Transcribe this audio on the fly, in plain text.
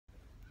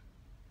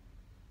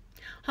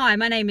Hi,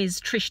 my name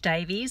is Trish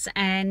Davies,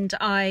 and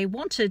I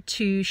wanted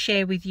to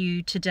share with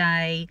you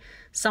today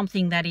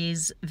something that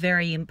is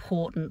very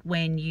important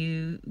when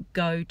you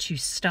go to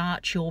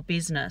start your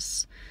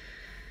business.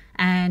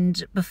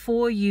 And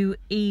before you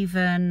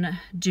even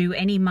do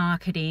any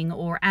marketing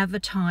or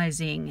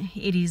advertising,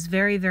 it is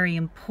very, very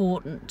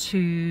important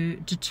to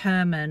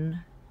determine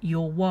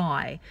your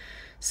why.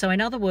 So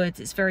in other words,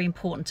 it's very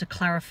important to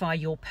clarify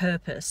your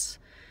purpose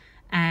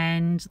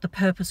and the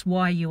purpose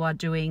why you are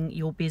doing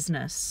your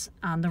business.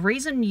 The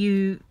reason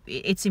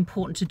it's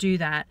important to do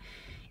that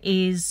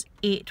is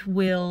it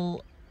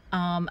will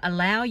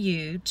allow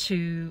you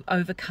to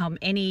overcome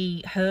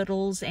any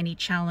hurdles, any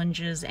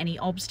challenges, any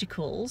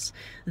obstacles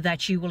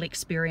that you will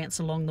experience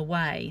along the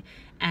way.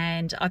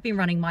 And I've been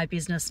running my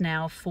business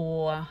now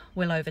for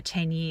well over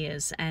 10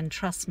 years, and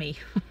trust me,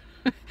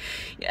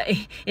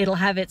 it'll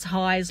have its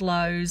highs,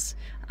 lows,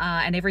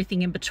 and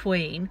everything in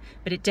between,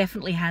 but it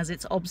definitely has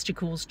its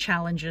obstacles,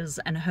 challenges,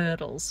 and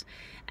hurdles.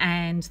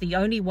 And the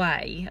only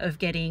way of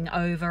getting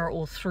over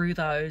or through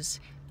those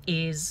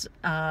is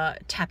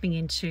tapping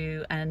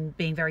into and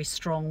being very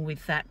strong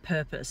with that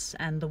purpose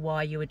and the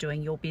why you are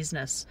doing your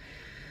business.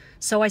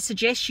 So I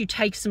suggest you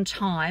take some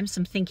time,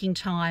 some thinking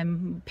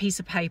time, piece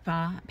of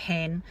paper,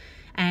 pen,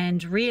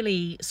 and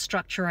really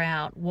structure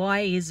out why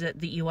is it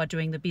that you are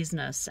doing the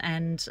business.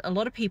 And a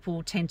lot of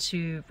people tend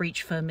to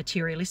reach for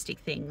materialistic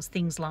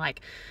things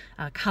like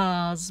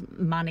cars,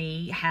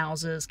 money,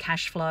 houses,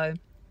 cash flow,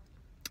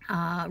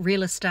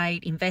 real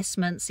estate,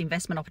 investments,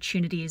 investment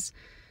opportunities.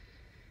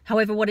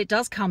 However, what it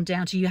does come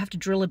down to, you have to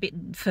drill a bit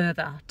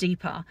further,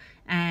 deeper,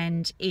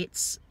 and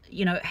it's,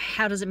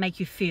 how does it make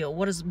you feel?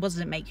 What does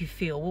it make you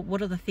feel?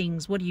 What are the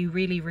things? What do you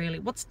really,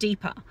 what's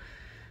deeper?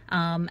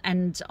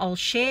 And I'll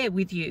share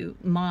with you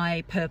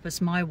my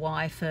purpose, my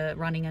why for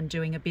running and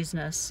doing a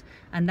business,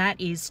 and that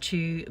is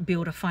to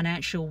build a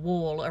financial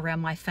wall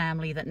around my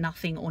family that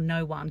nothing or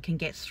no one can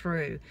get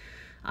through.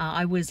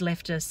 I was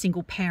left a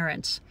single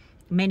parent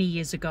many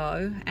years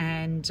ago,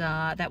 and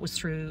that was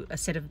through a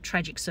set of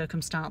tragic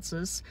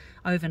circumstances.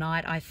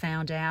 Overnight, I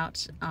found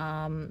out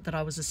that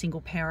I was a single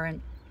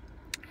parent,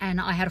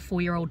 and I had a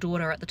 4-year-old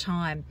daughter at the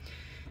time.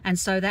 And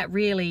so that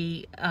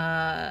really,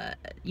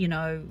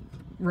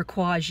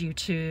 requires you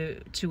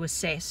to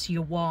assess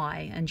your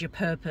why and your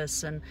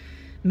purpose, and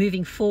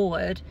moving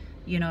forward,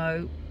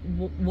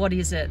 what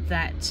is it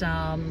that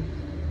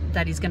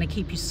that is going to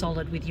keep you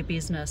solid with your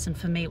business. And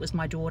for me, it was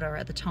my daughter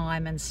at the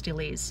time, and still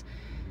is.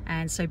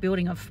 And so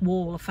building a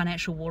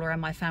financial wall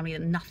around my family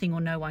that nothing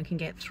or no one can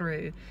get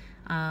through.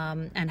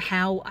 And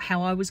how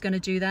I was going to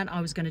do that, I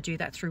was going to do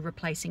that through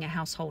replacing a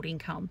household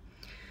income.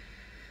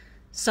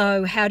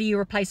 So how do you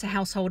replace a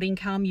household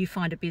income? You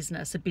find a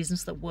business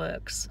that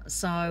works.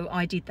 So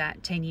I did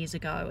that 10 years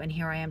ago, and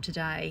here I am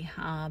today,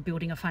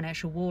 building a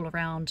financial wall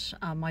around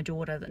my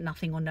daughter that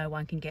nothing or no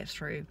one can get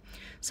through.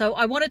 So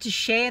I wanted to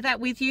share that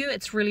with you.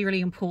 It's really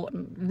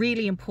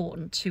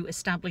important to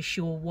establish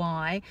your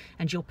why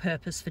and your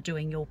purpose for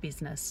doing your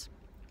business.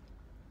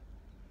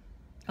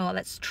 Oh,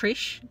 that's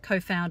Trish,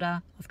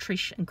 co-founder of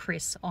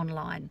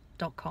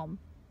TrishAndChrisOnline.com.